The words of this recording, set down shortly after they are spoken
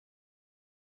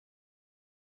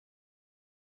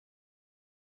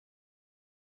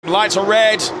lights are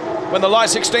red. When the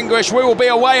lights extinguish, we will be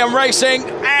away and racing,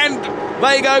 and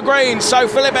they go green. So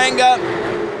Philipp Enge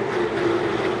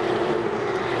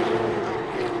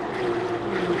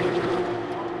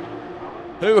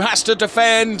who has to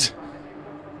defend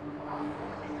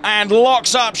and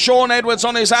locks up Shaun Edwards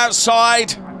on his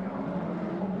outside.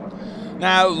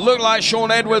 Now, looked like Shaun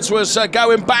Edwards was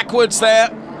going backwards there.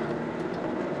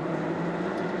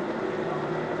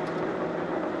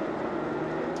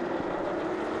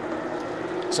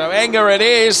 So Enge it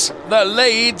is that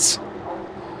leads.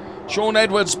 Shaun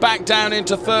Edwards back down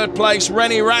into third place.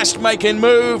 Rennie Rast making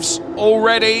moves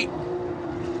already.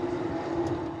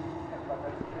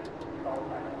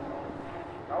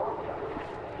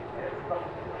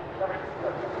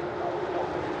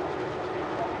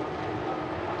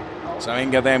 So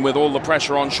Enge then, with all the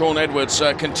pressure on Shaun Edwards,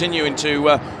 continuing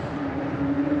to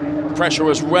pressure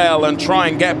as well and try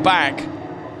and get back.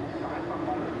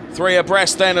 Three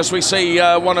abreast then, as we see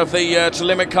one of the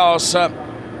to-limit cars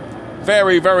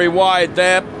very, very wide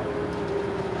there.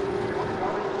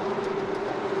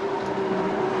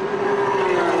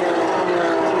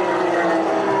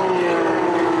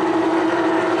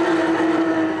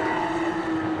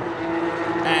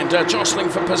 Jostling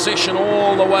for position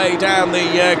all the way down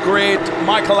the grid.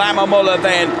 Michael Ammermuller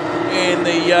then in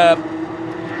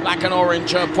the black and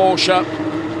orange Porsche.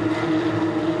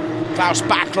 Klaus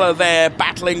Bachler there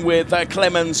battling with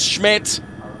Clemens Schmidt.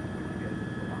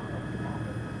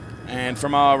 And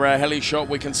from our heli shot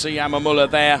we can see Ammermuller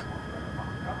there.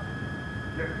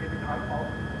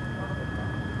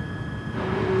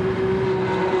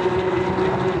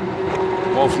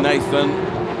 Wolf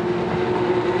Nathan.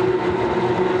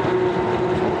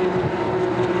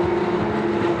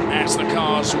 As the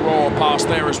cars roar past,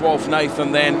 there is Wolf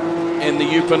Nathan then in the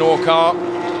Uponor car.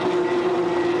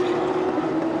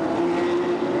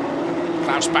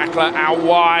 Klaus Bachler out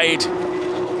wide.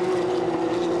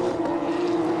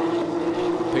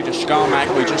 Peter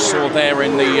Skarmak we just saw there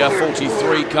in the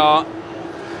 43 car.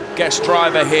 Guest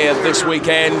driver here this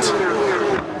weekend.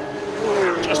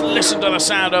 Just listen to the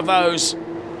sound of those.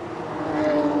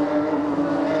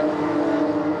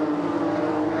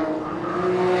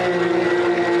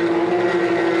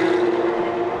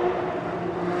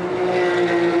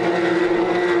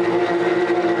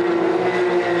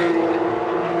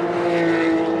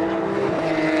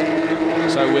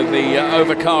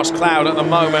 Overcast cloud at the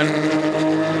moment.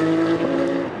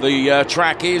 The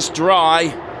track is dry.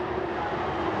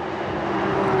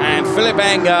 And Philipp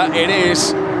Enge it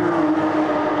is.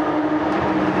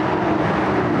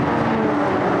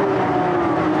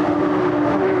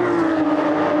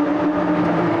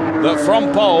 That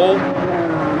from pole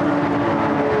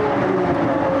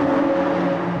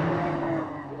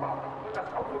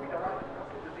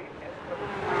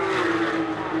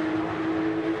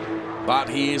but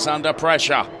he is under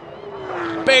pressure.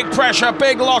 Big pressure,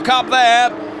 big lock up there.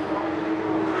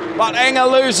 But Enge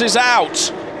loses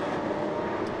out.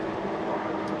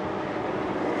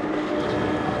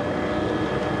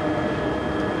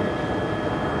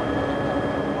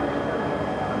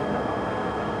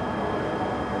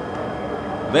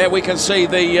 There we can see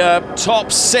the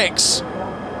top six.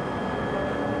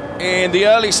 In the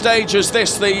early stages,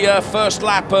 the first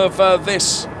lap of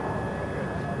this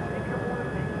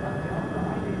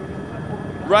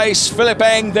race. Philipp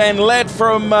Enge then led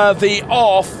from the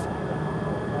off,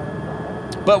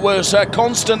 but was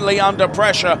constantly under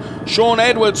pressure. Shaun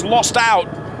Edwards lost out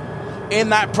in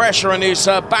that pressure and is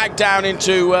back down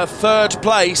into third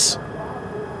place.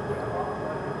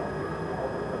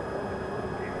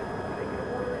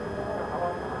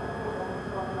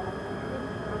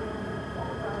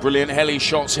 Brilliant heli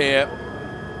shots here.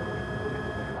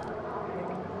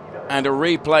 And a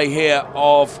replay here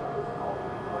of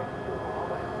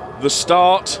the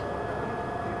start.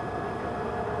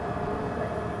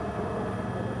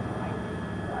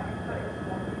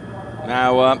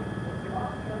 Now,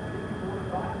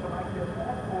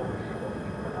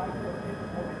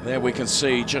 there we can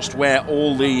see just where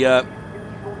all the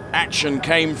action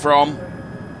came from.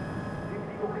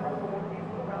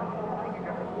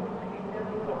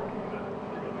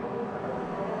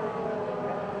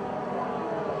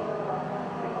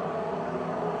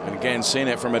 Again, seeing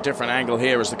it from a different angle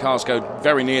here as the cars go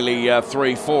very nearly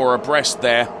 3-4 abreast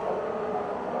there.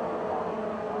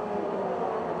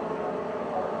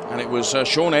 And it was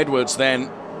Shaun Edwards then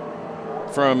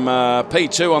from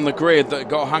P2 on the grid that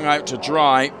got hung out to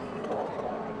dry.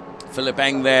 Philipp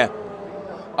Enge there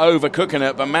overcooking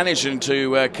it, but managing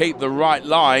to keep the right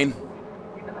line.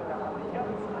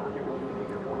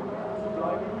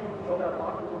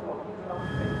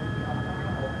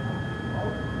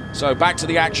 So back to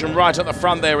the action right at the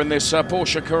front there in this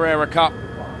Porsche Carrera Cup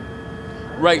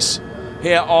race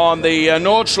here on the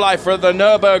Nordschleife at the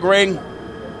Nürburgring.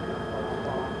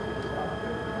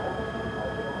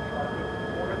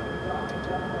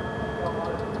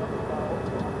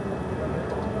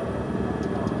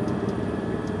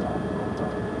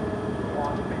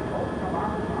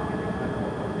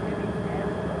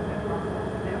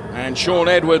 And Shaun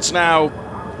Edwards now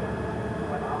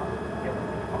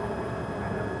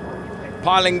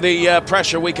piling the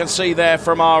pressure. We can see there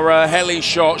from our heli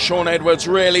shot, Shaun Edwards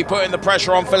really putting the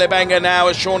pressure on Philipp Enge now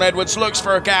as Shaun Edwards looks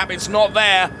for a gap. It's not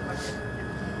there.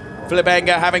 Philipp Enge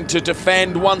having to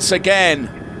defend once again.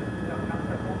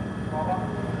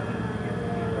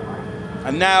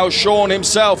 And now Shaun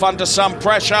himself under some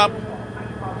pressure.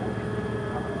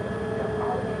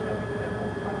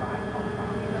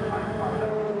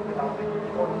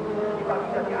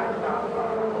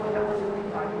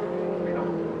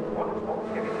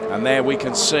 And there we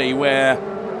can see where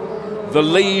the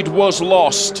lead was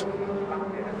lost.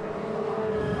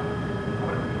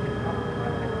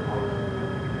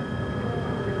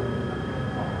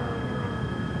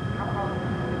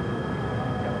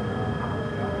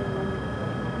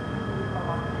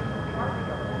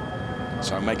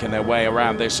 So making their way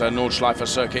around this Nordschleife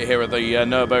circuit here at the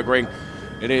Nürburgring.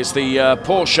 It is the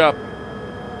Porsche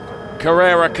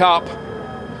Carrera Cup,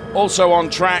 also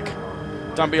on track.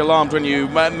 Don't be alarmed when you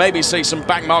maybe see some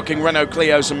backmarking Renault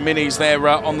Clios and Minis there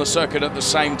on the circuit at the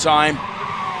same time.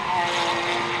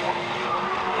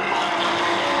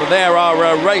 But there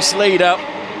our race leader.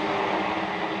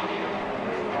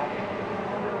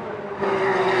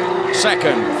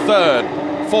 Second, third,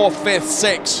 fourth, fifth,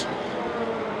 sixth.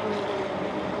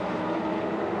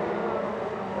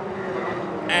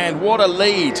 And what a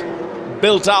lead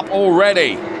built up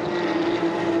already.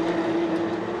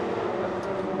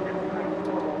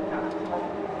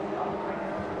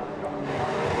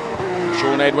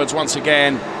 Shaun Edwards once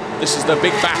again. This is the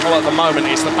big battle at the moment.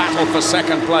 It's the battle for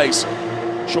second place.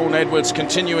 Shaun Edwards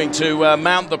continuing to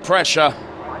mount the pressure.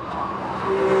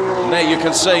 And there you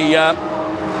can see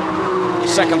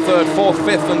second, third, fourth,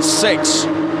 fifth and sixth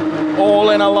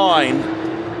all in a line.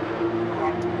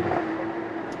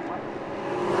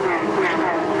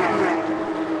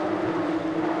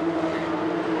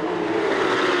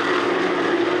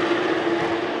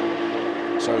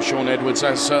 So Shaun Edwards,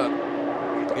 as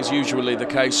is usually the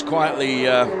case, quietly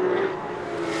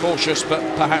cautious but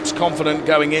perhaps confident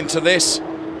going into this.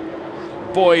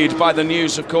 Buoyed by the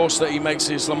news, of course, that he makes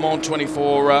his Le Mans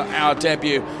 24-hour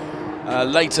debut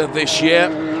later this year.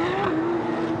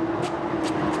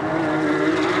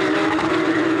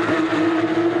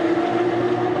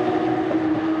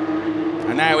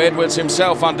 And now Edwards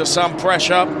himself under some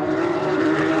pressure.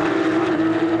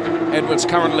 Edwards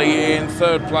currently in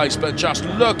third place, but just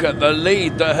look at the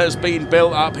lead that has been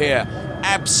built up here.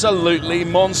 Absolutely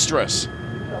monstrous.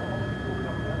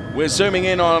 We're zooming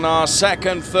in on our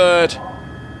second, third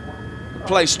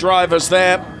place drivers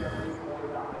there,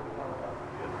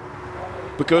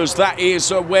 because that is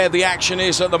where the action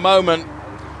is at the moment.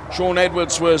 Shaun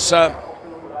Edwards was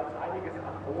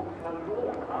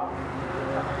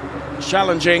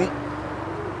challenging.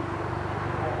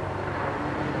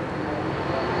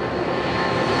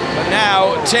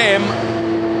 Now Tim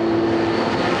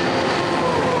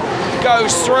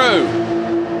goes through,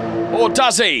 or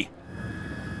does he?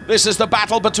 This is the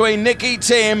battle between Nicky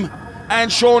Tim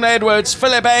and Shaun Edwards.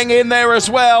 Philipp Enge in there as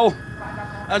well,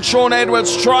 and Shaun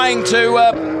Edwards trying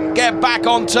to get back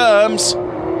on terms.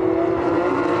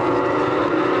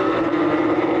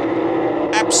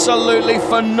 Absolutely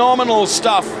phenomenal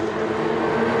stuff.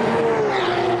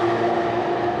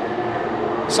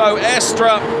 So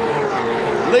Estra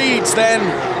leads then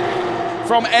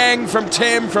from Eng, from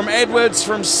Tim, from Edwards,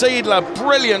 from Seidler.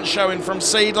 Brilliant showing from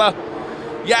Seidler.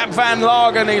 Jaap van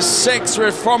Lagen is sixth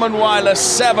with Frommenweiler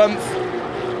seventh.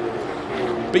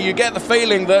 But you get the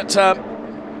feeling that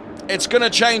it's going to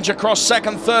change across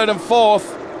second, third and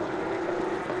fourth.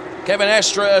 Kevin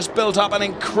Estre has built up an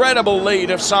incredible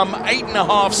lead of some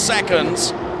 8.5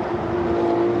 seconds.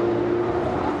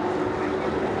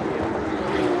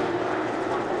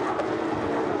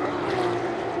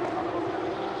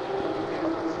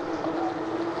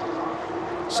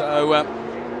 So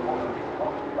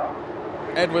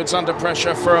Edwards under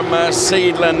pressure from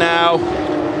Seidler now.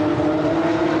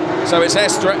 So it's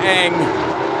Estre Eng.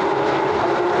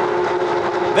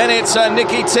 Then it's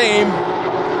Nicky Thiem.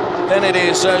 Then it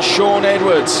is Shaun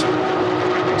Edwards.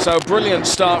 So brilliant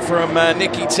start from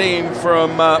Nicky Thiem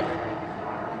from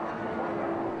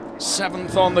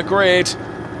 7th on the grid.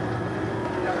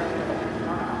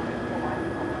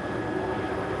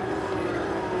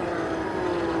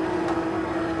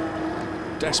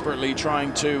 desperately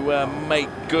trying to make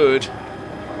good.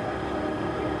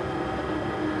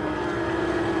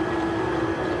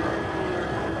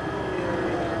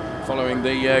 Following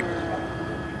the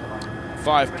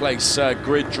 5-place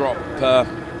grid drop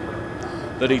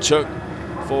that he took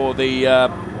for the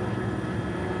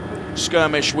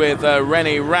skirmish with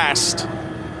René Rast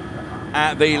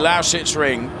at the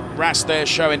Lausitz-Ring. Rast there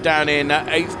showing down in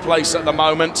 8th place at the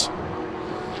moment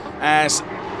as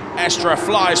Estra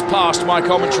flies past my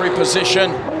commentary position.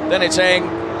 Then it's Eng.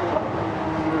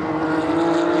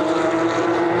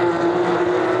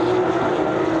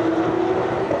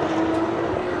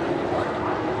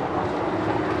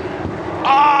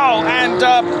 Oh, and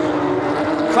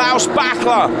Klaus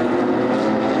Bachler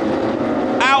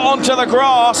out onto the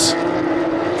grass.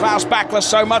 Klaus Bachler,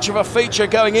 so much of a feature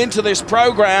going into this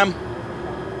program,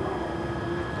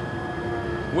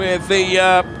 with the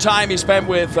time he spent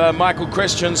with Michael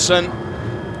Christensen,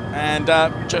 and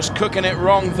just cooking it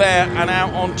wrong there and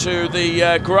out onto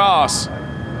the grass.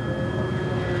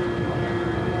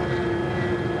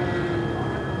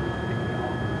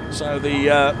 So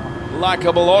the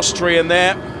likeable Austrian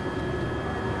there.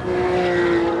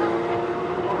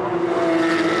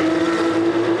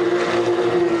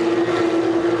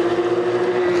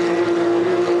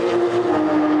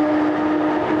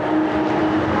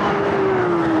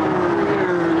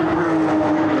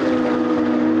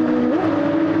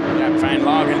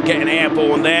 Getting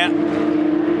airborne there.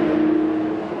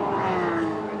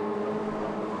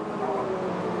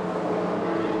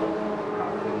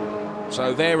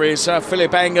 So there is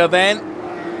Philipp Enger then.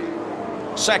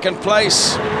 2nd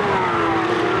place.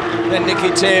 Then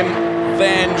Nicky Tim.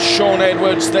 Then Sean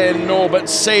Edwards. Then Norbert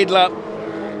Seidler.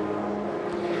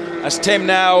 As Tim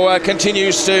now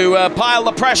continues to pile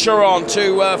the pressure on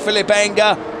to Philipp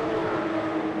Enger.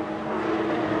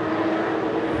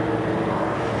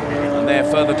 There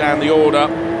further down the order.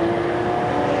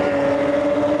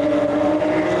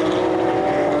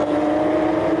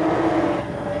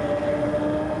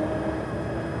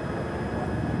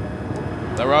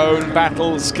 Their own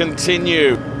battles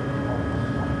continue,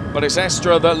 but it's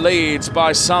Estra that leads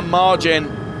by some margin,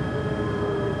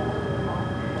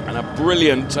 and a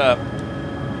brilliant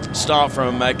start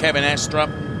from Kevin Estra.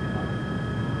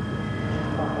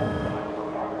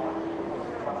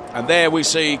 And there we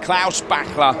see Klaus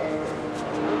Bachler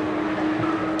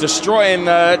destroying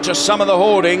just some of the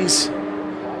hoardings,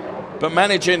 but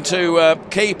managing to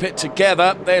keep it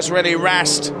together. There's René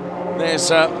Rast, there's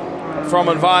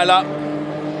Frommenweiler,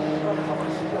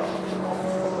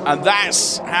 and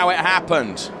that's how it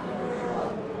happened.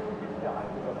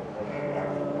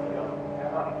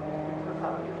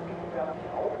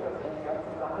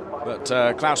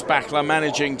 But Klaus Bachler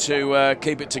managing to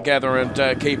keep it together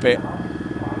and keep it,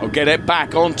 or get it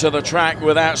back onto the track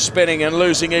without spinning and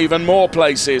losing even more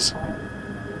places.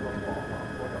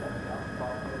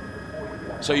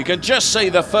 So you can just see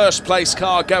the 1st place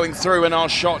car going through in our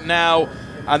shot now,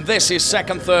 and this is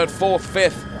 2nd, 3rd, 4th,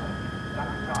 5th,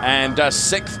 and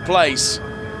 6th place.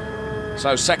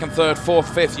 So 2nd, 3rd,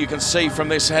 4th, 5th, you can see from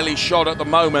this heli shot at the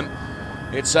moment.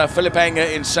 It's Philipp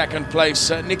Enger in 2nd place,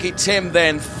 Nicky Tim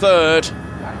then 3rd.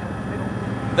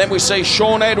 Then we see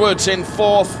Sean Edwards in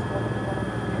 4th,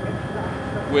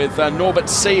 with Norbert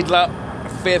Seidler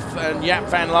 5th, and Jaap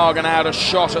van Lagen out of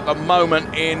shot at the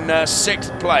moment in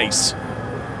 6th place.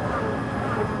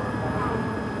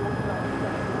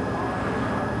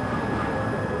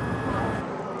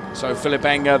 So Philipp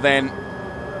Enger then,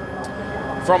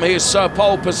 from his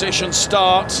pole position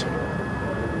start,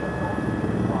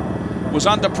 was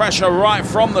under pressure right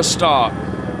from the start,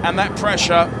 and that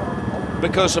pressure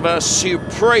because of a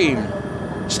supreme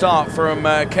start from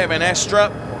Kevin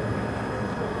Estra.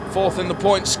 4th in the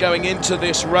points going into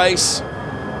this race.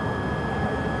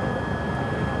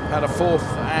 Had a 4th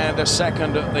and a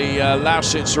 2nd at the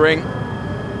Lausitz-Ring.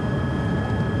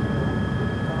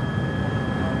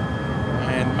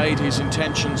 And made his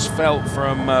intentions felt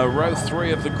from row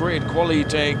 3 of the grid, Quali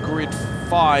Day grid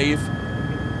 5.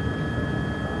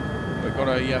 But got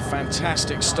a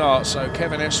fantastic start, so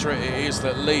Kevin Estra it is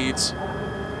that leads.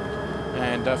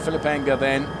 And Philipp Enger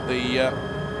then, the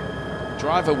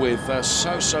driver with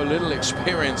so little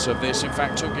experience of this, in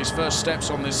fact took his first steps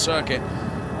on this circuit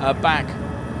back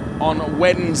on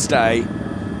Wednesday,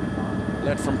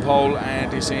 led from pole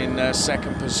and is in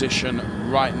 2nd position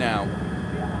right now.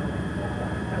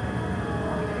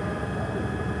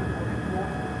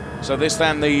 So this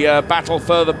then the battle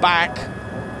further back.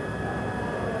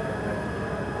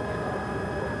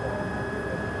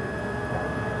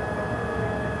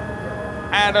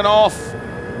 And an off.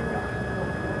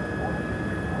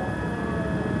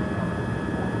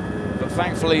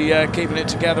 thankfully keeping it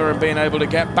together and being able to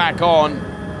get back on.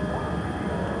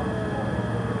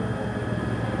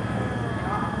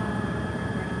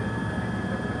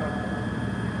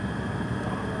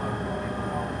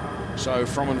 So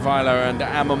Frommenweiler and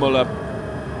Ammermuller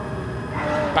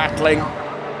battling.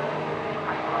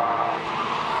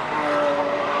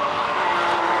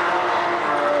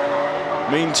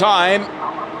 Meantime,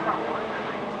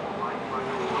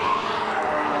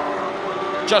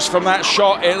 just from that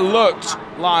shot, it looked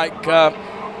like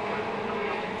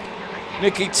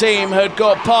Nicky Thiem had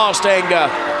got past Enger.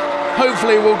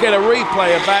 Hopefully we'll get a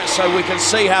replay of that so we can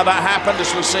see how that happened,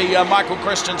 as we see Michael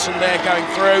Christensen there going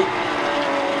through.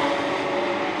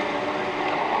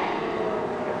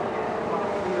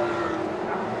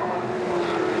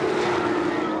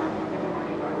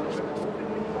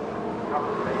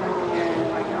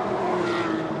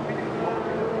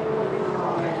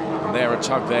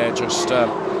 Tug there, just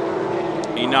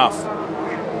enough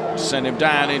to send him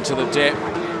down into the dip,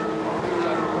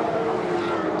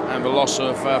 and the loss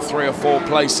of 3 or 4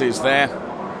 places there.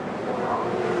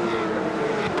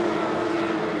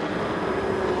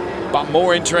 But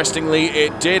more interestingly,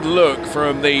 it did look,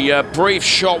 from the brief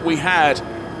shot we had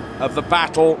of the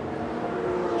battle,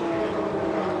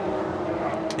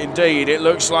 indeed it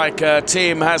looks like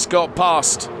Thiem has got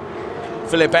past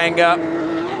Philipp Enger.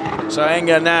 So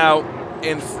Enger now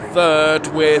in third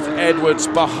with Edwards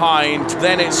behind.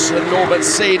 Then it's Norbert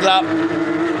Siedler.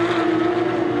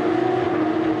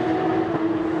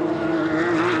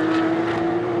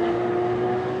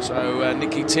 So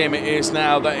Nicky Thiem it is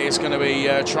now that is going to be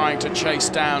trying to chase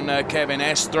down Kevin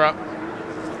Estre.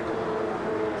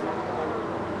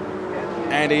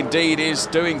 And indeed is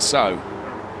doing so.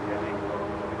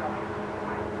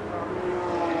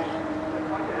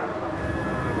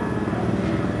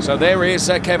 So there is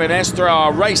Kevin Estre,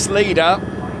 our race leader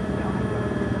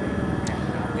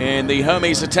in the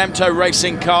Hermes Attempto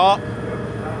racing car.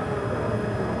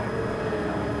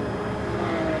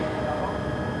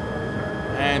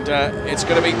 And it's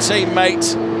going to be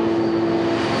teammate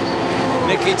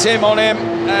Nicky Thiem on him,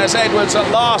 as Edwards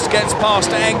at last gets past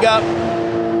Enger.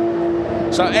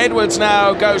 So Edwards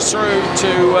now goes through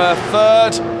to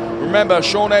third. Remember,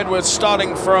 Sean Edwards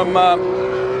starting from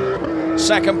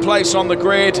second place on the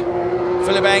grid.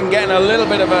 Philipp Eng getting a little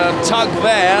bit of a tug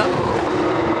there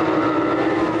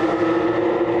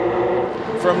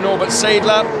from Norbert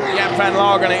Siedler. Jaap van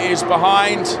Lagen is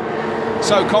behind.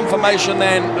 So confirmation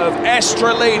then of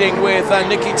Estre leading with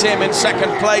Nicky Thiem in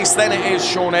second place. Then it is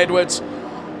Sean Edwards.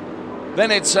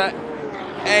 Then it's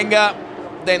Enger,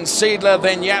 then Siedler,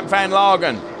 then Jaap van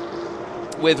Lagen,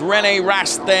 with René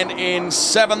Rast then in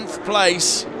 7th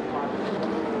place.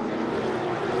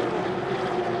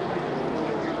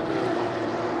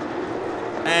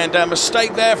 And a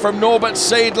mistake there from Norbert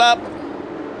Siedler,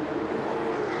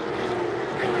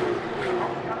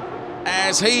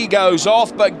 as he goes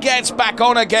off but gets back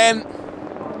on again.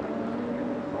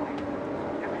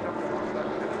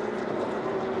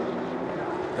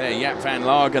 There, Jaap van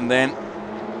Lagen then.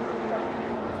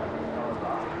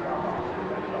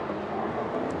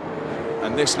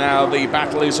 And this now, the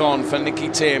battle is on for Nicky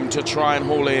Thiem to try and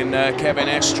haul in Kevin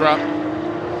Estre.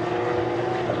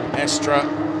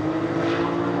 Estre,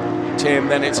 Thiem,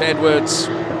 then it's Edwards,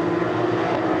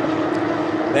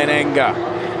 then Enger.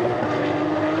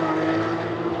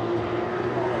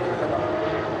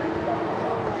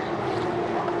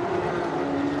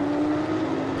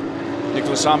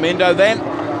 Nicolas Armindo then.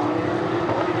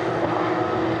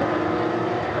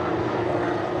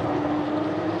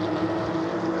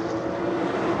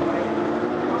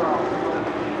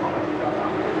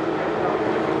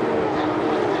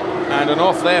 And an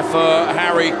off there for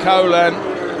Harry Kolen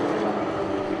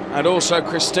and also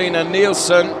Christina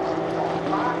Nielsen.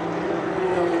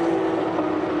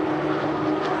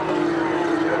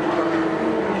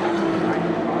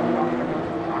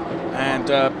 And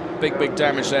big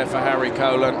damage there for Harry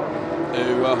Kolen,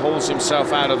 who hauls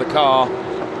himself out of the car.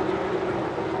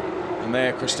 And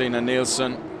there, Christina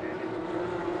Nielsen.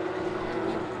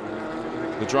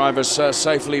 The drivers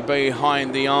safely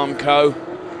behind the Armco.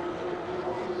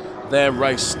 Their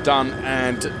race done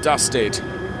and dusted.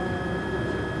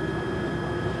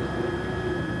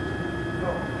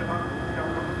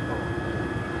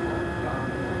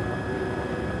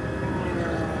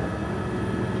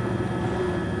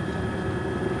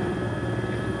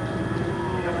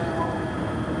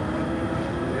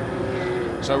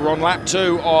 So we're on lap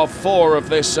 2 of 4 of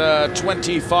this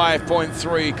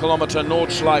 25.3 kilometer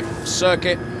Nordschleife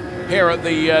circuit here at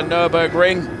the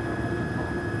Nürburgring.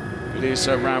 It is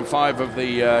round 5 of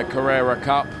the Carrera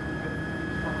Cup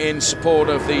in support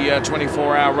of the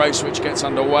 24-hour race, which gets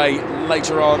underway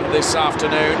later on this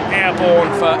afternoon. Airborne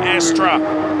for Estra,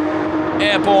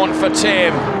 airborne for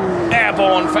Tim,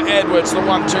 airborne for Edwards, the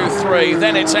 1, 2, 3.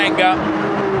 Then it's Enger,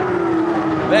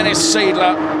 then it's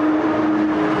Seidler.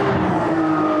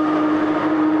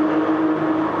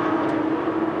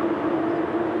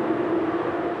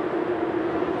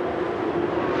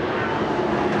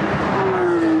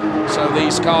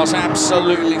 These cars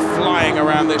absolutely flying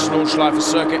around this Nordschleife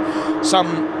circuit, some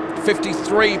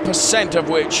 53% of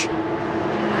which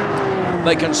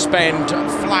they can spend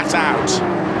flat out.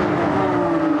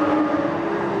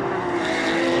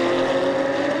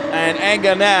 And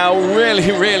Enger now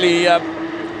really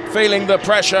feeling the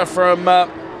pressure from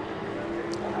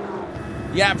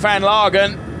Jaap van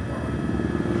Lagen.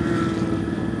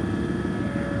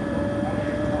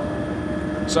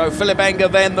 So Philip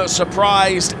Enger then that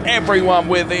surprised everyone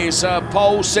with his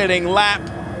pole-sitting lap.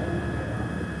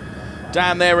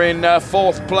 Down there in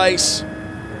 4th place.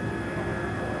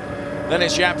 Then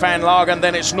it's Jaap van Lagen,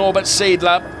 then it's Norbert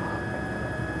Seidler.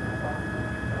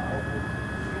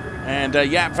 And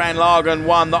Jaap van Lagen,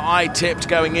 one that I tipped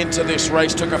going into this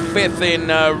race, took a 5th in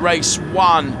race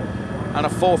 1 and a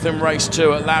 4th in race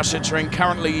 2 at Lausitzring.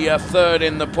 Currently 3rd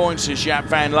in the points is Jaap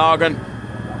van Lagen.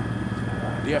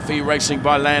 The FE Racing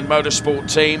by Land Motorsport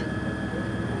team.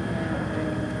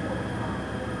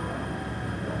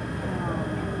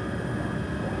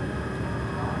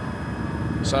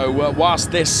 So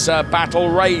whilst this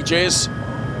battle rages,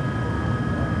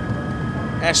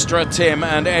 Estra, Tim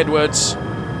and Edwards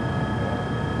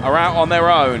are out on their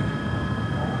own.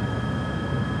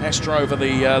 Estra over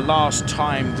the last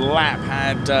timed lap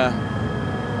had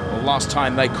last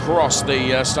time they crossed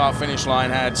the start-finish line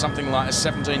had something like a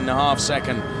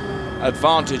 17.5-second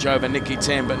advantage over Nicky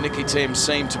Tim, but Nicky Tim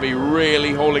seemed to be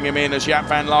really hauling him in as Jaap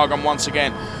van Lagen once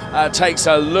again takes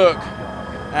a look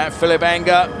at Philip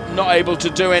Enger, not able to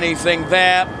do anything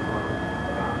there.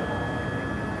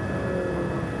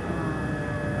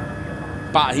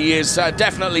 But he is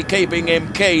definitely keeping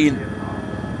him keen.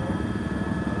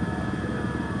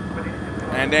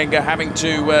 And Enger having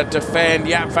to defend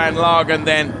Jaap van Lagen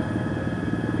then.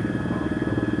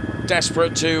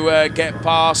 Desperate to get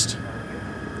past.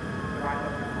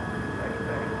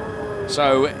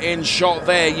 So in shot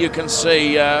there you can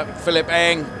see Philip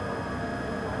Eng.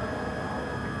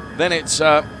 Then it's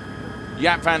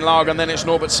Jaap van Lagen, then it's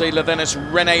Norbert Seidler, then it's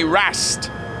René Rast.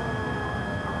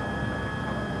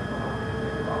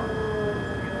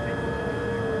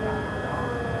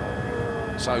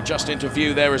 So just into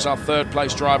view there is our 3rd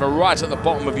place driver right at the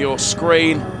bottom of your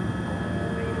screen.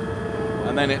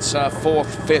 And then it's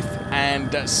 4th, 5th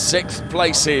and 6th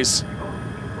places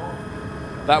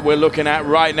that we're looking at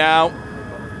right now.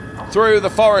 Through the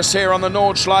forest here on the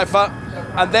Nordschleife.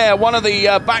 And there, one of the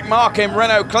back marking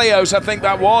Renault Clios, I think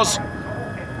that was.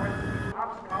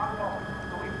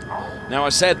 Now I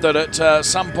said that at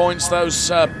some points those,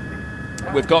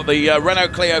 we've got the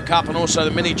Renault Clio Cup and also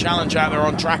the Mini Challenge out there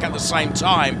on track at the same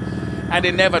time. And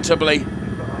inevitably,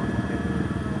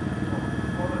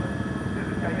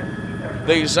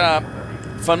 these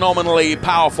phenomenally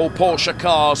powerful Porsche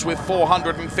cars with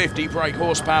 450 brake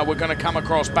horsepower we're going to come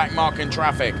across back marking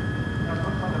traffic.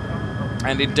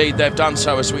 And indeed they've done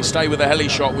so. As we stay with the heli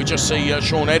shot, we just see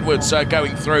Sean Edwards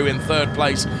going through in 3rd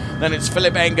place. Then it's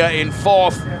Philip Enger in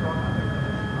 4th.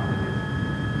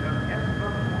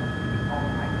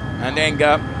 And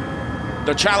Enger,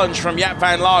 the challenge from Jaap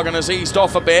van Lagen has eased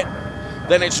off a bit.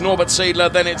 Then it's Norbert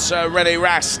Seidler, then it's René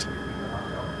Rast.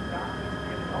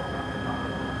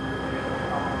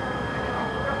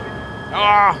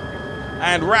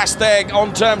 And Rast there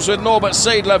on terms with Norbert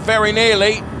Seidler very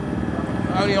nearly.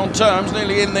 Only on terms,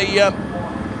 nearly in the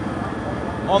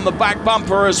on the back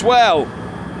bumper as well.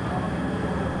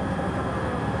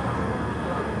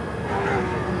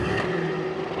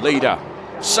 Leader,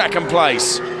 2nd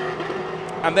place.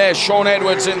 And there's Sean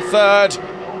Edwards in 3rd.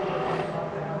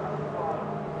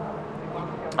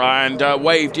 And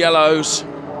waved yellows.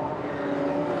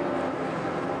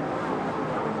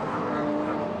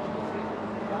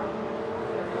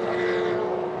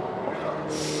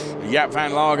 Jaap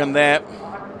van Lagen there,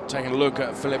 taking a look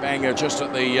at Philip Enger just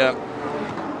at the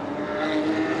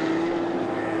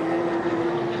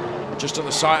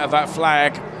site of that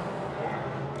flag.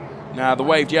 Now the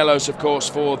waved yellows, of course,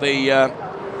 for the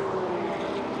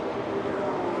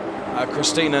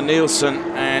Christina Nielsen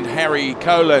and Harry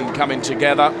Kolen coming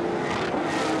together.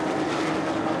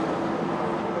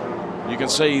 You can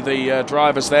see the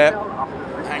drivers there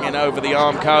hanging over the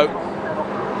Armco.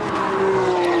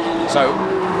 So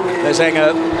there's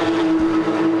Enger,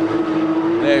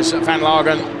 there's Van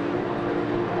Lagen,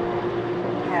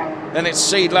 Then it's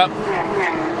Seidler.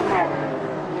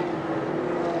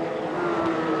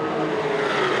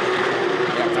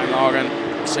 Van Lagen,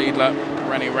 Seidler,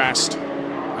 René Rast.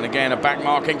 And again, a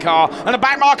back-marking car. And a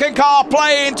back-marking car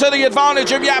playing to the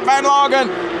advantage of Jaap van Lagen.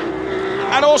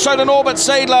 And also to Norbert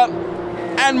Seidler.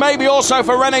 And maybe also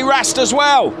for René Rast as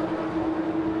well.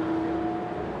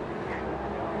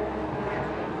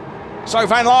 So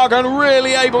Van Lagen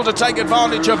really able to take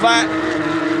advantage of that.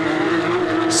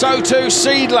 So too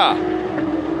Seidler.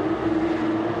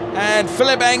 And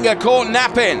Philipp Enge caught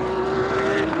napping.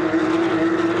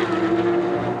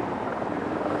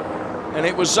 And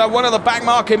it was one of the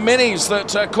back-marking minis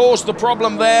that caused the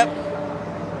problem there.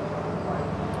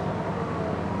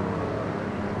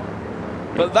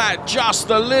 But that just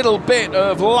a little bit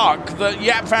of luck that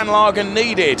Jaap van Lagen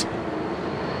needed.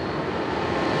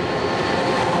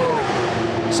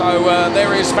 So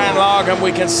there is Van Lagen,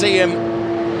 we can see him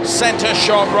center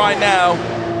shot right now.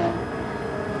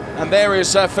 And there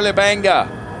is Philipp Enge.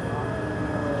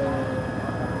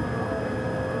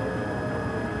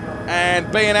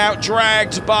 And being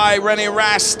out-dragged by René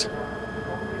Rast.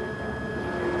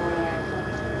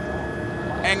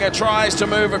 Enge tries to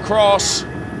move across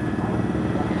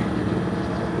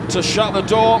to shut the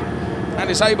door and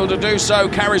is able to do so,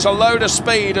 carries a load of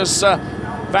speed as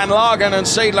Van Lagen and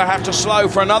Seidler have to slow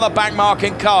for another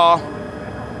back-marking car.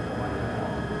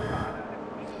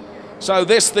 So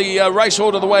this, the race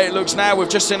order the way it looks now, we've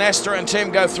just seen Esther and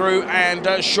Tim go through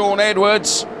and Sean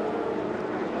Edwards.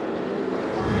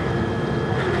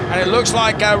 And it looks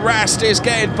like Rast is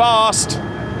getting past.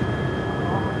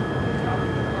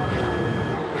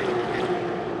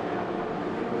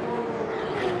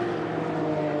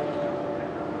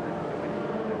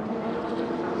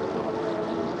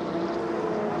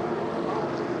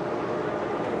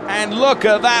 And look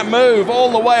at that move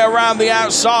all the way around the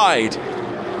outside.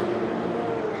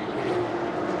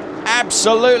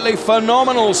 Absolutely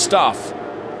phenomenal stuff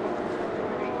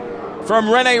from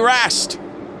René Rast.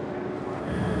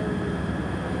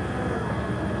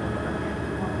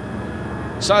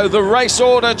 So the race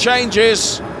order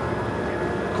changes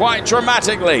quite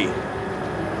dramatically.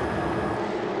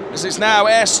 This is now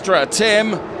Estra,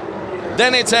 Tim,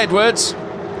 then it's Edwards,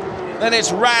 then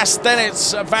it's Rast, then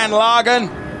it's Van Lagen.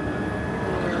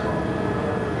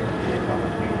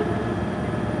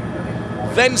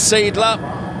 Then Seidler,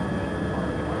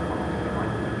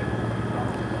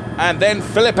 and then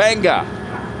Philipp Enge.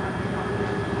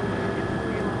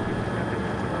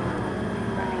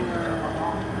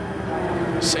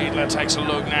 Seidler takes a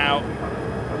look now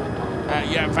at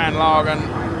Jaap van Lagen.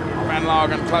 Van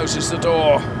Lagen closes the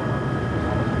door.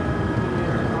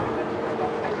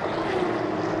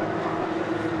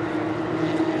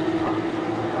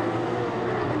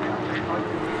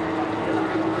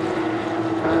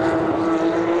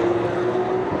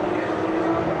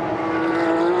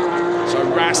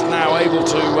 Now able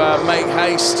to make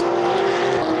haste.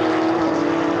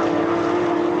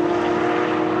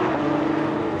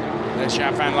 There's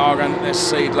Jaap van Lagen, there's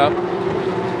Seidler.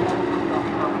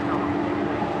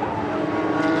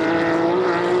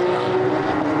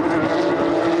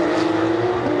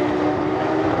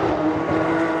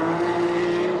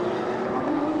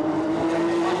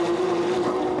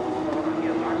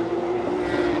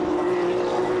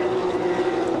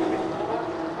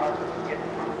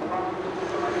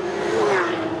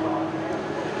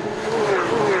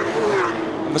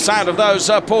 The sound of those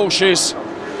Porsches.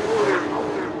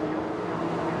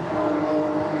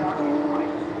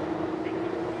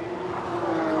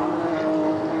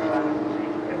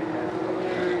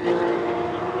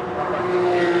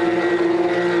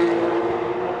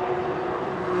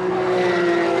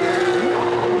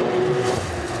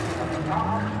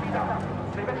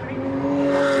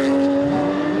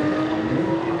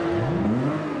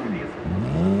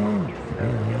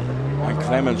 And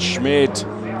Clemens Schmid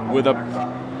with a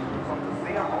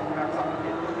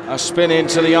spin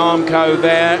into the Armco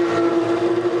there.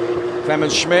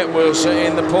 Clemens Schmidt was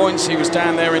in the points. He was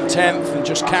down there in 10th and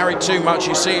just carried too much.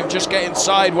 You see him just getting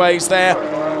sideways there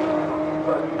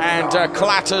and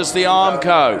clatters the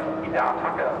Armco.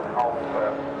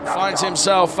 Finds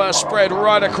himself spread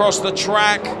right across the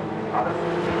track.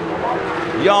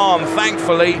 Jan,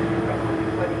 thankfully,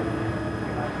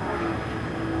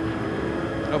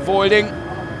 avoiding.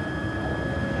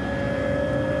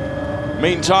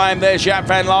 Meantime, there's Jaap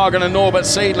van Lagen and Norbert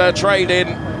Seidler trading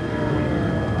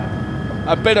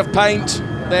a bit of paint.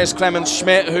 There's Clemens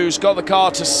Schmidt, who's got the car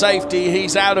to safety.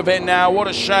 He's out of it now. What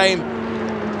a shame.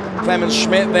 Clemens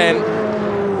Schmidt then,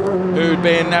 who'd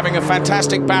been having a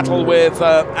fantastic battle with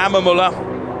Ammermuller.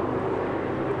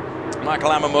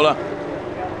 Michael Ammermuller.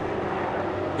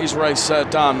 his race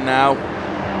done now.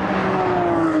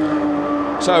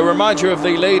 So remind you of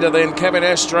the leader then, Kevin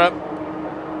Estre.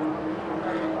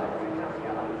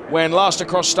 When last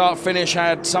across start finish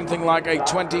had something like a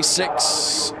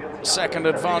 26-second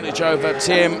advantage over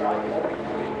Tim.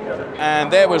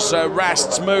 And there was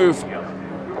Rast's move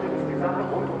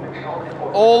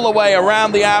all the way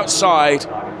around the outside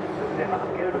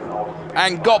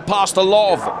and got past a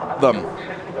lot of them.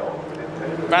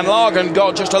 Van Lagen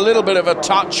got just a little bit of a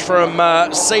touch from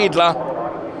Seidler,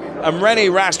 and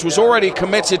René Rast was already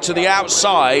committed to the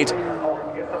outside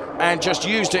and just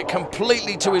used it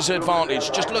completely to his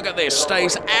advantage. Just look at this,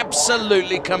 stays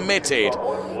absolutely committed,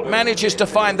 manages to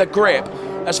find the grip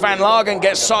as Van Lagen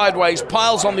gets sideways,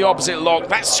 piles on the opposite lock.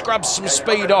 That scrubs some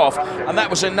speed off, and that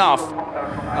was enough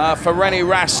for René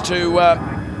Rast to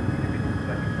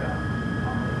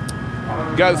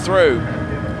go through.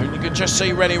 And you can just see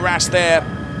René Rast there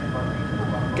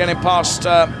getting past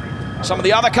some of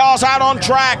the other cars out on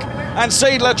track, and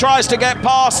Seidler tries to get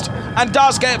past and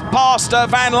does get past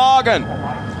Van Lagen,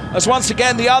 as once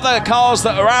again the other cars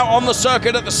that are out on the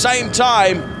circuit at the same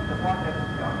time,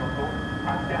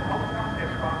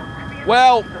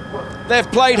 well,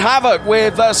 they've played havoc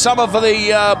with some of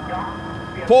the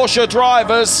Porsche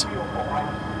drivers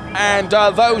and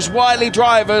those wily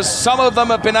drivers. Some of them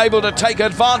have been able to take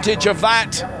advantage of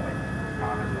that.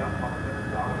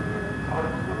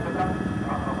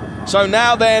 So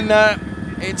now then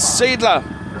it's Seidler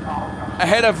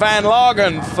ahead of Van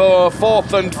Lagen for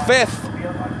 4th and 5th,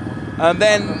 and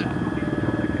then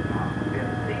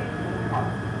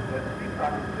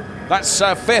that's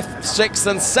 5th, 6th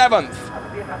and 7th.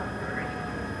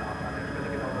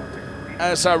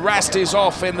 As Rast is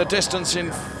off in the distance in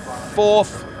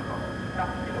 4th.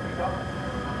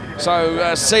 So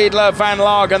Seidler, Van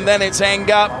Lagen, then it's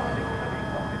Enger.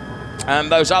 And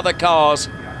those other cars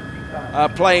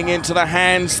playing into the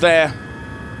hands there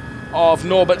of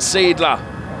Norbert Seidler.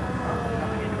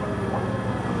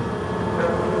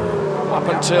 Up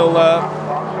until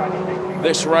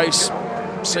this race,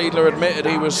 Seidler admitted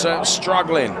he was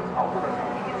struggling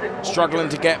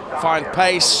to find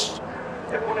pace.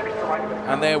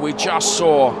 And there we just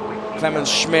saw Clemens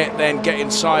Schmidt then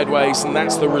getting sideways, and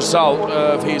that's the result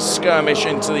of his skirmish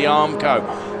into the Armco.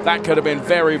 That could have been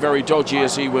very, very dodgy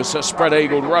as he was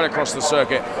spread-eagled right across the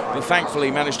circuit, but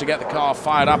thankfully managed to get the car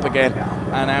fired up again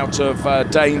and out of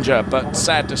danger. But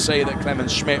sad to see that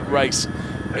Clemens Schmidt race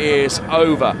is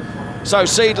over. So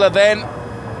Seidler then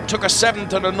took a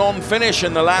 7th and a non-finish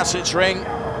in the Lausitz Ring.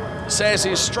 Says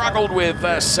he's struggled with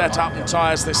setup and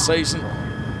tyres this season.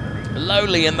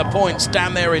 Lowly in the points,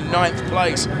 down there in 9th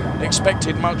place.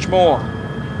 Expected much more.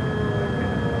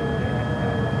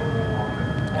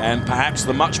 And perhaps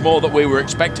the much more that we were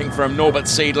expecting from Norbert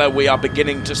Seidler, we are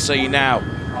beginning to see now,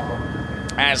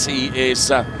 as he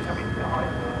is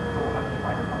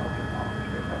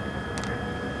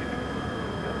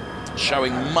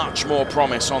showing much more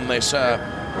promise on this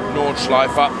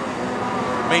Nordschleife.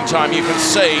 Meantime, you can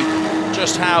see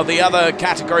just how the other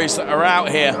categories that are out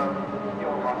here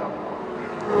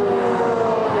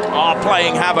are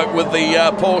playing havoc with the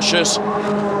Porsches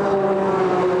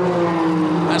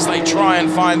as they try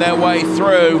and find their way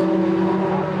through.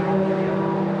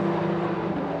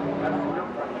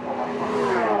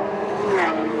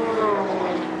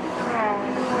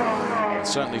 Can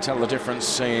certainly tell the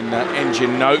difference in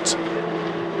engine note.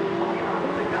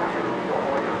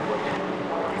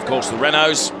 Of course, the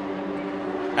Renaults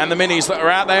and the Minis that are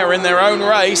out there are in their own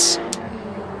race.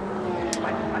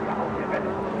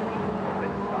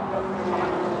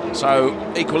 So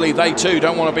equally, they too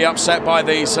don't want to be upset by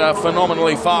these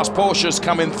phenomenally fast Porsches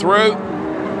coming through.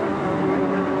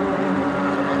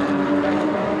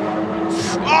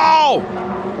 Oh!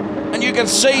 And you can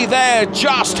see there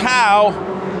just how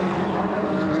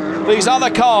these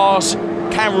other cars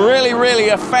can really, really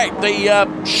affect the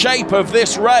shape of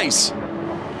this race.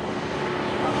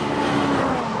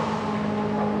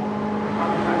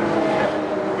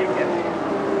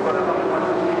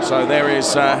 So there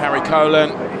is Harry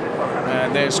Kolen.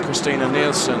 And there's Christina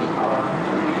Nielsen.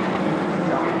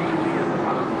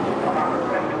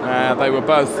 They were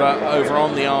both over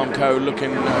on the Armco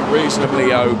looking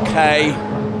reasonably okay.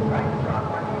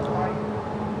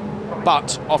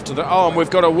 But off to the... Oh, and we've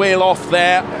got a wheel off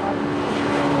there.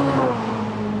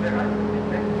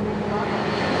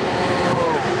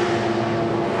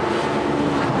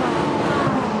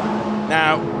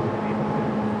 Now,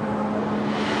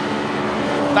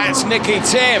 that's Nicky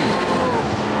Tim.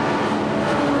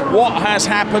 What has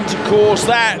happened to cause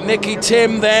that? Nicky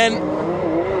Tim then,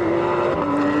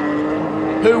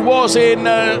 who was in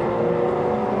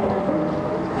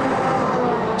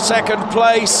second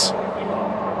place.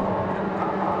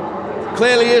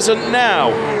 Clearly isn't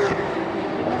now.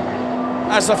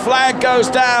 As the flag goes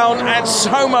down, and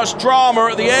so much drama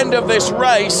at the end of this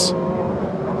race.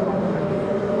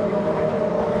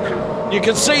 You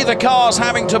can see the cars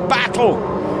having to battle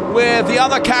with the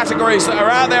other categories that are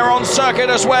out there on circuit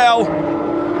as well.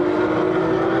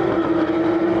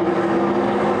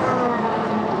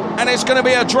 And it's going to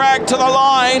be a drag to the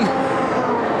line.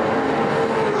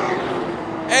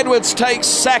 Edwards takes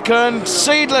second,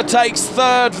 Seidler takes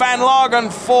third, Van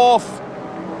Lagen fourth.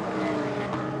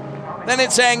 Then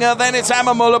it's Enger, then it's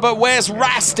Ammermuller, but where's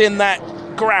Rast in that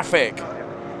graphic?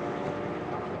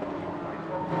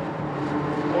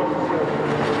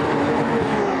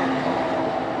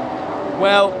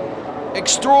 Well,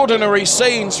 extraordinary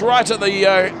scenes right at the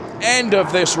end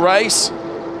of this race.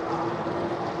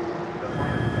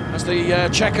 As the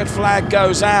checkered flag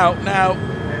goes out. Now,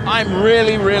 I'm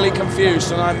really, really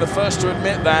confused, and I'm the first to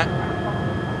admit that.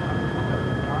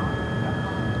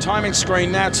 Timing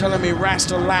screen now telling me Rast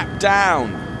a lap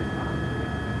down.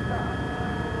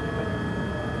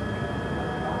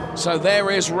 So there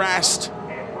is Rast.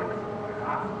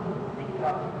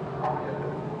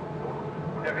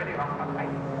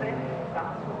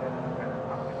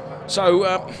 So,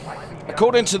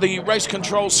 according to the race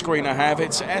control screen I have,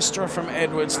 it's Estra from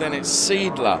Edwards, then it's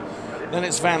Seidler, then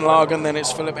it's Van Lagen, then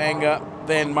it's Philipp Enger,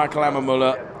 then Michael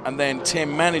Ammermuller, and then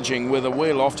Tim managing with a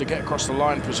wheel off to get across the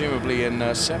line, presumably in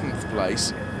 7th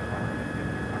place.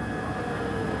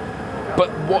 But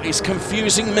what is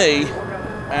confusing me,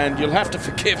 and you'll have to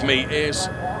forgive me, is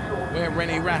where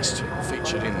René Rast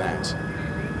featured in that.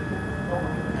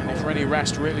 And if René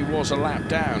Rast really was a lap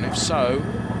down, if so,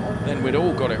 then we'd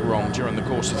all got it wrong during the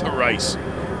course of the race.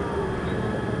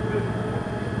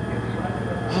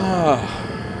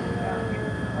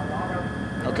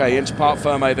 Okay, into Parc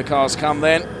Fermé the cars come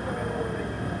then.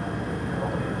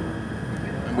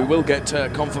 And we will get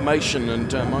confirmation,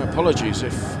 and my apologies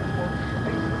if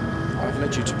I've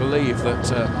led you to believe that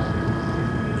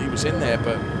he was in there,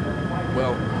 but,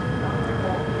 well,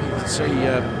 you can see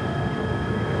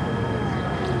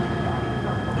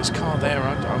his car there.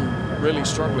 I'm really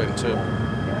struggling to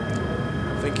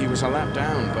think he was a lap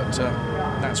down, but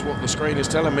that's what the screen is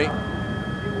telling me.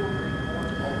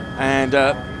 And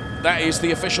that is the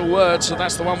official word, so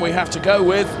that's the one we have to go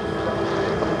with.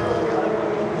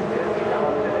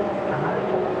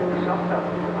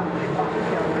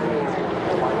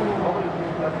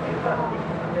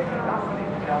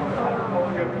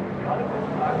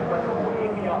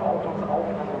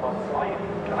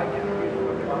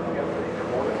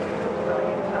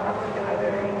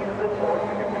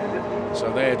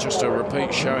 So there, just a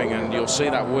repeat showing, and you'll see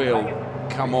that wheel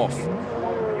come off.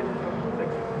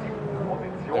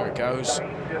 There it goes.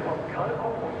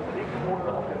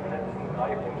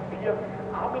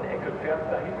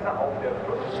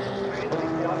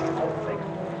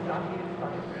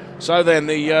 So then,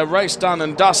 the race done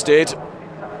and dusted.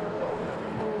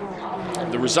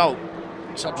 The result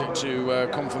subject to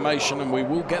confirmation, and we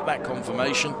will get that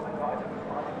confirmation,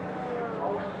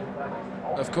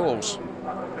 of course.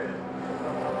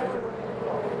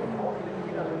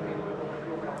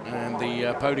 And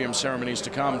the podium ceremonies to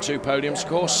come. 2 podiums, of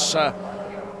course.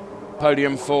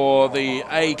 Podium for the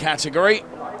A category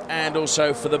and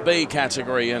also for the B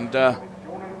category. And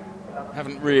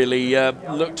haven't really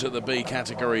looked at the B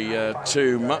category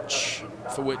too much,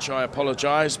 for which I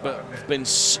apologise, but I've been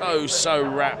so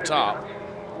wrapped up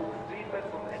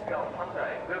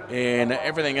in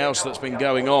everything else that's been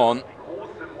going on.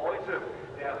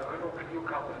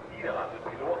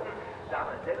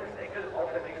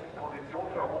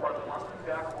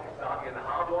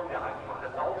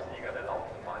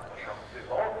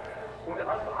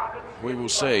 We will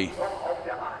see.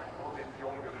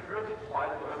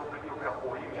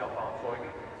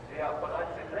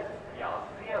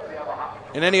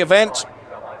 In any event,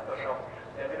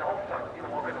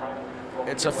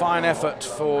 it's a fine effort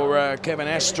for Kevin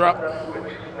Estra,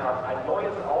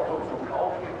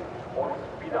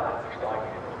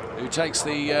 who takes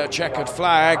the checkered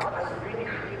flag.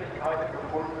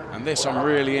 And this, I'm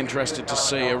really interested to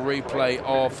see a replay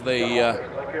of the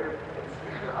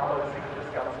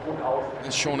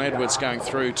Sean Edwards going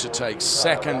through to take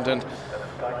second. And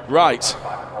right,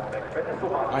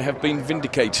 I have been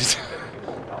vindicated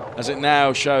as it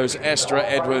now shows Estra,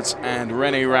 Edwards and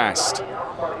René Rast,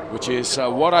 which is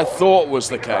what I thought was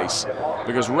the case,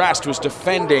 because Rast was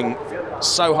defending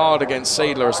so hard against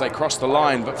Seidler as they crossed the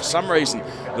line, but for some reason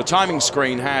the timing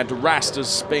screen had Rast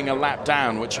as being a lap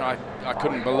down, which I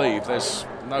couldn't believe. There's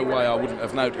no way I wouldn't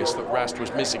have noticed that Rast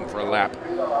was missing for a lap.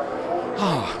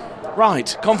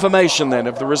 Right, confirmation then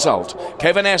of the result.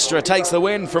 Kevin Estre takes the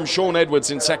win from Sean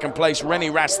Edwards in second place,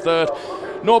 René Rast third,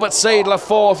 Norbert Seidler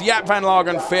fourth, Jaap van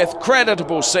Lagen fifth,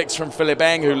 creditable sixth from Philipp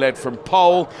Eng, who led from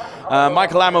pole,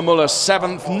 Michael Ammermuller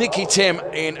seventh, Nicky Tim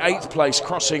in eighth place,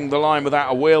 crossing the line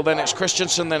without a wheel. Then it's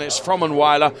Christensen, then it's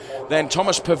Frommenweiler, then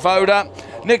Thomas Pivoda,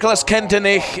 Nicholas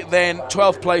Kentenich, then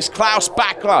 12th place, Klaus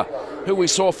Bachler, who we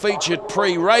saw featured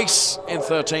pre-race in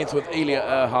 13th with Elia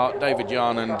Earhart, David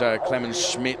Jahn and Clemens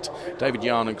Schmidt. David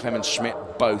Jahn and Clemens Schmidt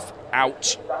both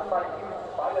out.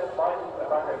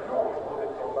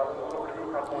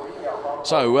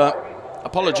 So,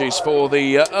 apologies for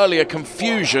the earlier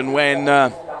confusion when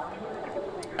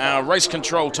our race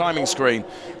control timing screen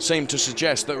seemed to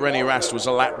suggest that René Rast was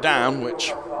a lap down,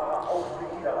 which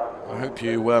I hope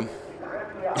you I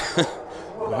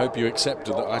hope you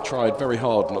accepted that I tried very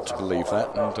hard not to believe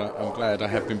that, and I'm glad I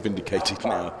have been vindicated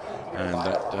now, and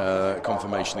that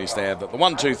confirmation is there that the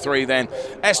 1, 2, 3 then,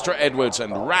 Estre, Edwards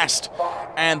and Rast,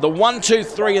 and the 1, 2,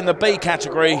 3 in the B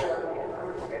category,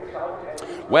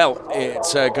 well,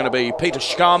 it's going to be Peter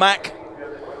Skarmak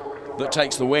that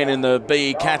takes the win in the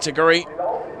B category.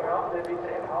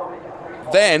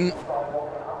 Then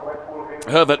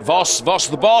Herbert Voss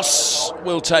the boss,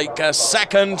 will take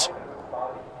second.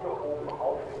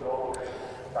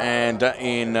 And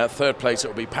in third place, it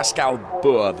will be Pascal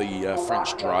Boer, the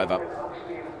French driver,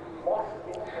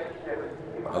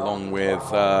 along with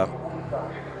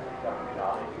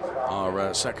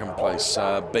our second place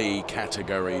B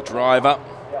category driver.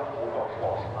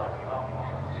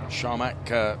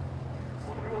 Sharmak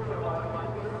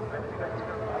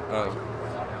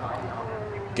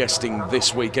guesting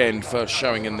this weekend, first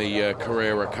showing in the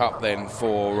Carrera Cup then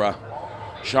for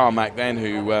Sharmak then,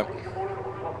 who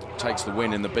takes the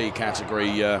win in the B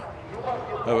category.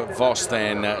 Voss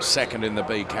then second in the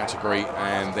B category,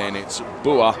 and then it's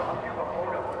Boer,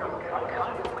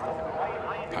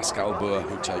 Pascal Boer,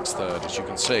 who takes third. As you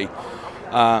can see,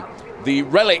 the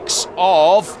relics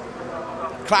of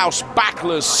Klaus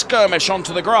Bachler's skirmish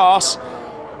onto the grass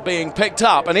being picked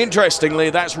up, and interestingly,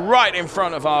 that's right in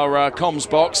front of our comms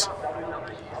box,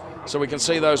 so we can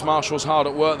see those marshals hard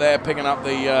at work there, picking up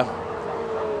the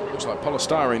looks like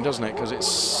polystyrene, doesn't it? Because it's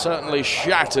certainly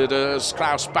shattered as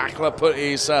Klaus Bachler put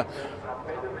his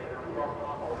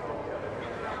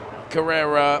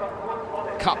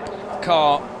Carrera Cup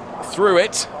car through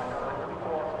it,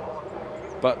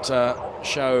 but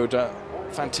showed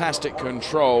fantastic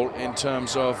control in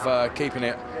terms of keeping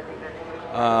it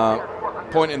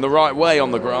pointing the right way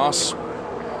on the grass.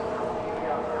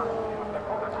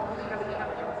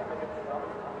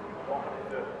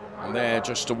 And there,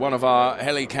 just one of our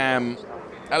Helicam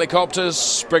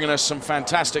helicopters, bringing us some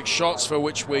fantastic shots for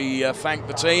which we thank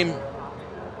the team.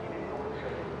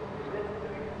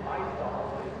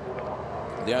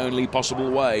 The only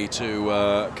possible way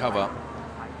to cover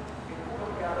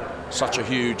such a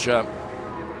huge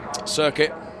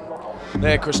circuit.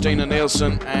 There, Christina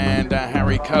Nielsen and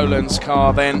Harry Colan's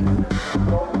car then.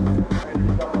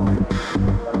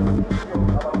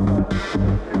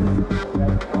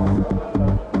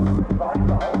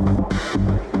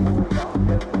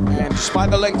 And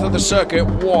despite the length of the circuit,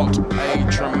 what a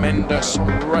tremendous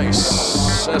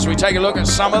race. As we take a look at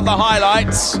some of the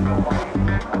highlights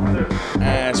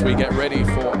as we get ready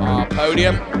for our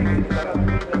podium.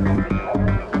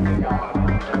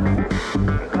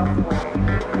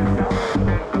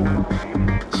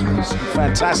 Some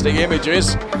fantastic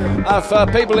images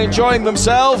of people enjoying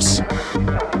themselves.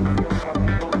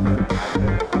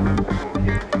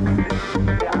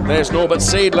 There's Norbert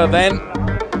Seidler then.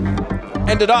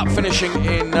 Ended up finishing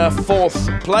in fourth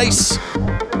place.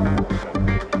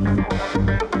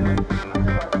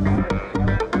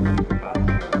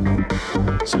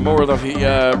 Some more of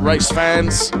the race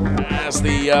fans as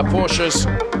the Porsches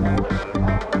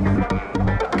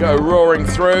go roaring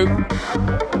through.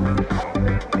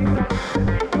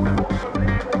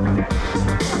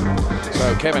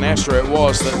 So Kevin Estre it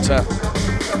was that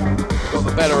got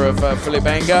the better of Philipp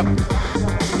Enger,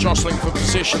 jostling for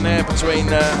position there between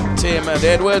Tim and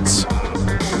Edwards.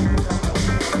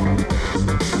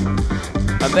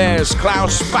 And there's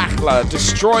Klaus Bachler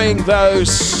destroying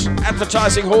those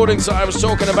advertising hoardings that I was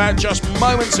talking about just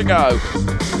moments ago.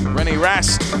 René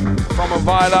Rast,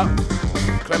 Frommenweiler,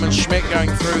 Clemens Schmidt going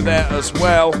through there as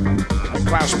well, and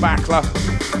Klaus Bachler.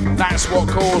 That's what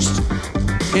caused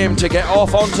him to get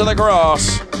off onto the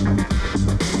grass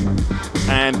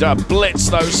and blitz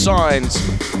those signs.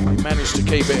 He managed to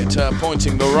keep it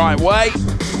pointing the right way.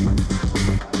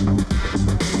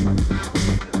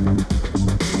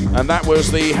 And that was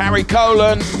the Harry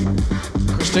Colan,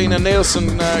 Christina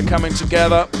Nielsen coming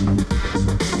together.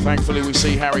 Thankfully, we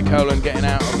see Harry Colen getting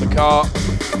out of the car.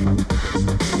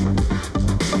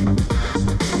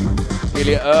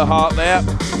 Elliot Earhart there.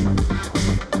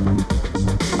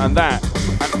 And that,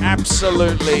 an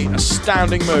absolutely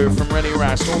astounding move from René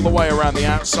Rast all the way around the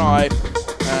outside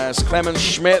as Clemens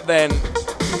Schmidt then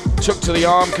took to the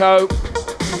Armco.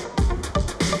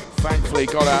 Thankfully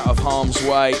got out of harm's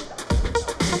way.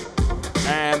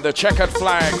 And the checkered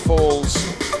flag falls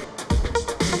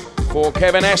for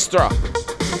Kevin Estre.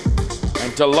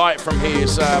 And delight from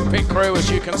his pit crew, as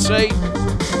you can see.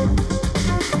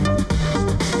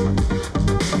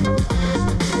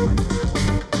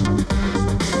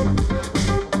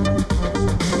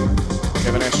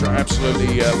 Kevin Estre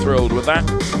absolutely thrilled with that.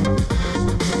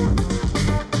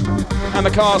 And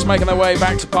the cars making their way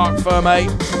back to Parc Fermé.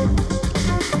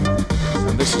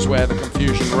 And this is where the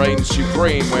confusion reigns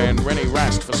supreme, when René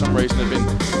Rast, for some reason, had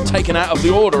been taken out of the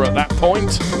order at that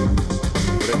point.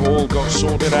 But it all got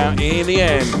sorted out in the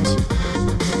end.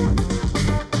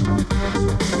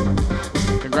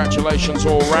 Congratulations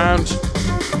all round.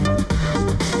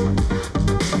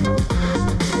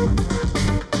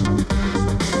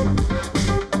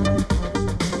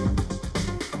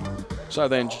 So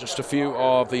then, just a few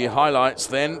of the highlights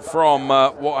then from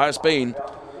what has been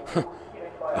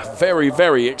a very,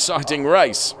 very exciting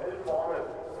race.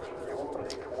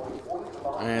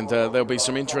 And there'll be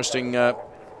some interesting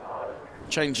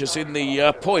changes in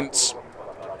the points.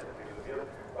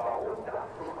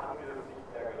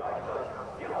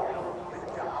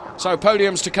 So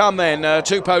podiums to come then,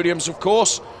 2 podiums of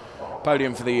course.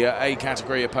 Podium for the A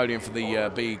category, a podium for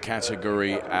the B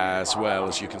category as well.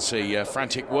 As you can see,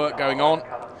 frantic work going on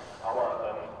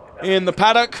in the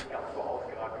paddock.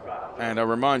 And I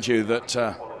remind you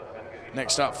that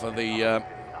next up for the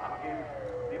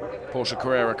Porsche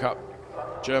Carrera Cup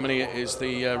Germany is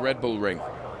the Red Bull Ring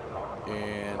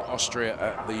in Austria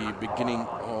at the beginning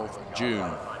of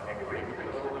June.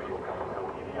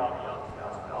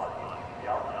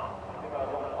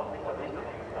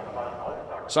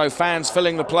 So fans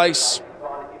filling the place.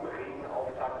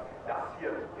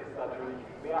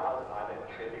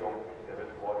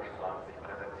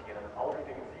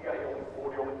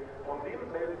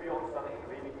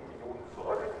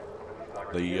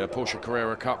 The Porsche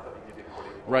Carrera Cup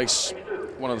race,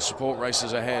 one of the support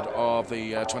races ahead of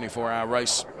the 24-hour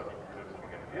race.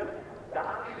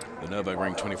 The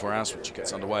Nürburgring 24 hours, which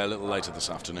gets underway a little later this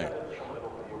afternoon.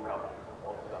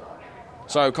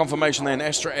 So confirmation then,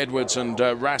 Estre, Edwards and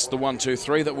Rast, the 1, 2,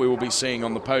 3 that we will be seeing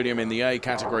on the podium in the A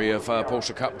category of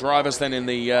Porsche Cup drivers. Then in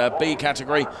the B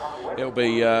category, it'll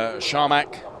be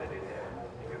Sharmak,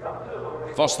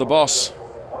 Vos the Boss,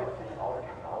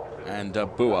 and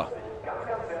Boer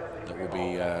that will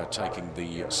be taking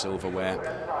the silverware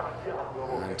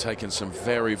and taking some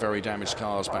very, very damaged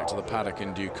cars back to the paddock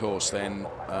in due course. Then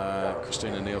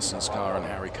Christina Nielsen's car and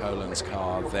Harry Colen's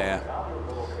car there,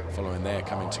 following their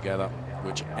coming together,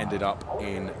 which ended up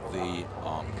in the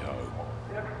Armco.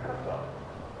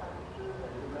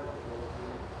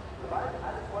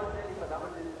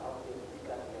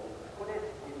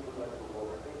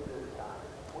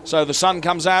 So the sun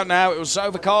comes out now. It was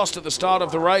overcast at the start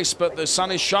of the race, but the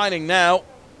sun is shining now.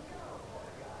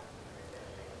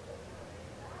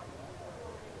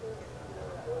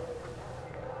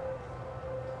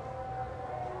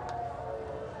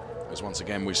 As once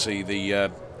again we see the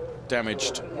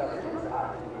damaged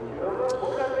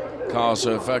cars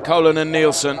of Colen and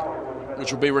Nielsen,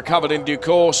 which will be recovered in due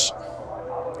course.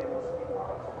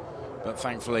 But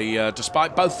thankfully,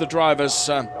 despite both the drivers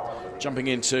jumping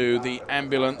into the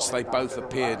ambulance, they both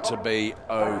appeared to be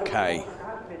okay.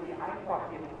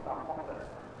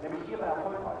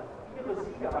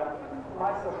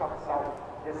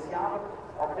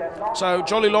 So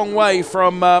jolly long way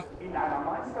from the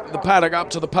paddock up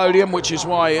to the podium, which is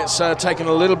why it's taken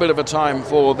a little bit of a time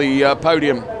for the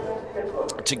podium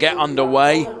to get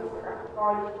underway.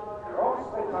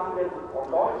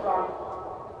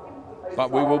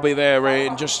 But we will be there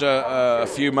in just a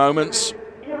few moments.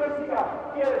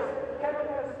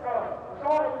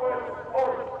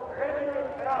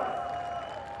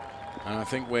 And I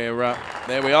think we're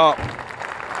there we are.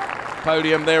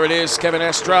 Podium, there it is, Kevin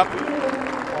Estre,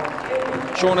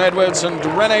 Shaun Edwards and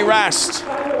René Rast.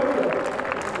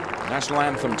 National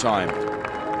anthem time.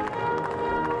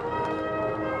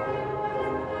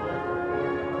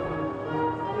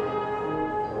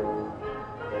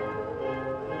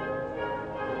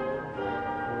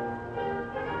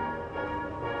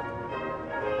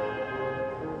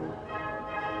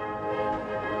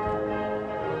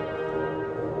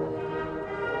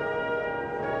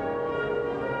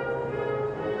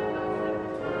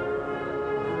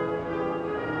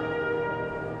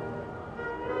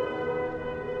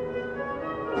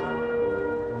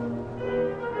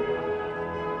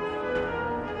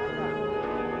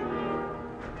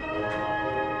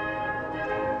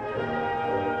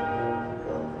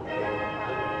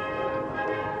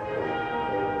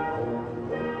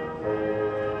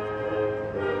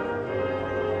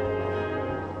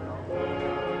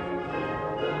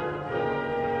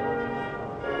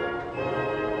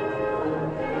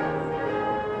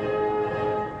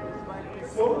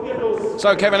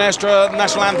 So Kevin Estre,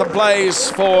 national anthem plays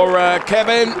for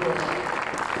Kevin.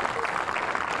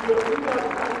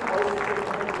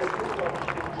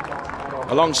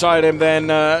 Alongside him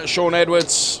then Sean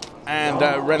Edwards and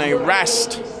René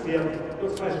Rast.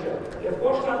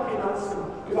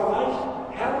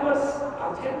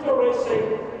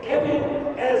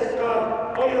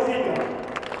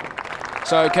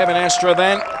 So Kevin Estre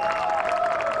then,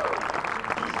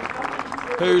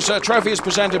 whose trophy is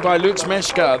presented by Lutz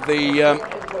Meschke, the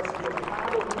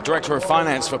Director of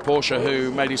Finance for Porsche,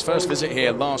 who made his first visit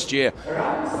here last year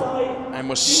and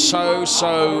was so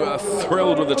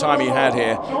thrilled with the time he had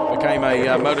here. Became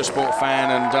a motorsport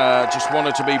fan and just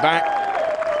wanted to be back.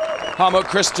 Harmut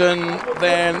Christen,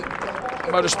 then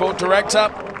Motorsport Director,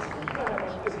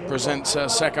 presents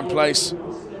second place.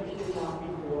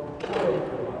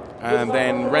 And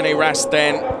then René Rast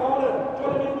then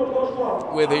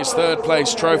with his third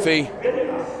place trophy.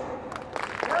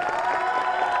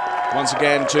 Once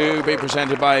again to be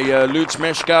presented by Lutz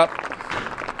Meschke.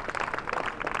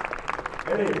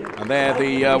 And there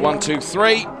the 1, 2,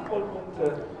 3.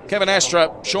 Kevin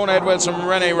Estre, Sean Edwards and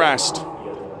René Rast.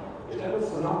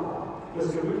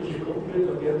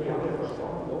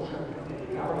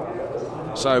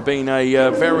 So been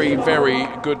a very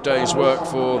good day's work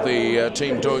for the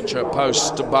Team Deutsche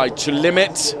Post by To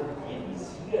Limit,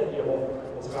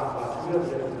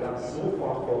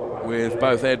 with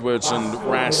both Edwards and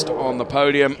Rast on the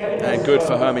podium, and good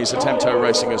for Hermes Attempto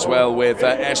Racing as well, with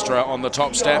Estre on the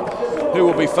top step. Who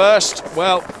will be first?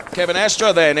 Well, Kevin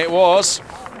Estre then it was.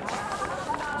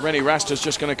 René Rast is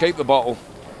just going to keep the bottle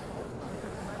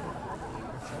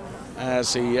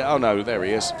as he, oh no, there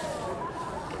he is.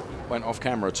 Went off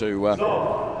camera to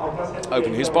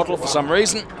open his bottle for some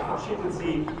reason.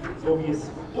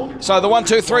 So the 1,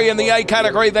 2, 3 in the A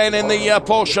category then in the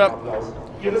Porsche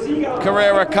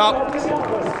Carrera Cup.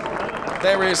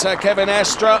 There is Kevin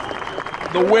Estre,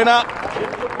 the winner.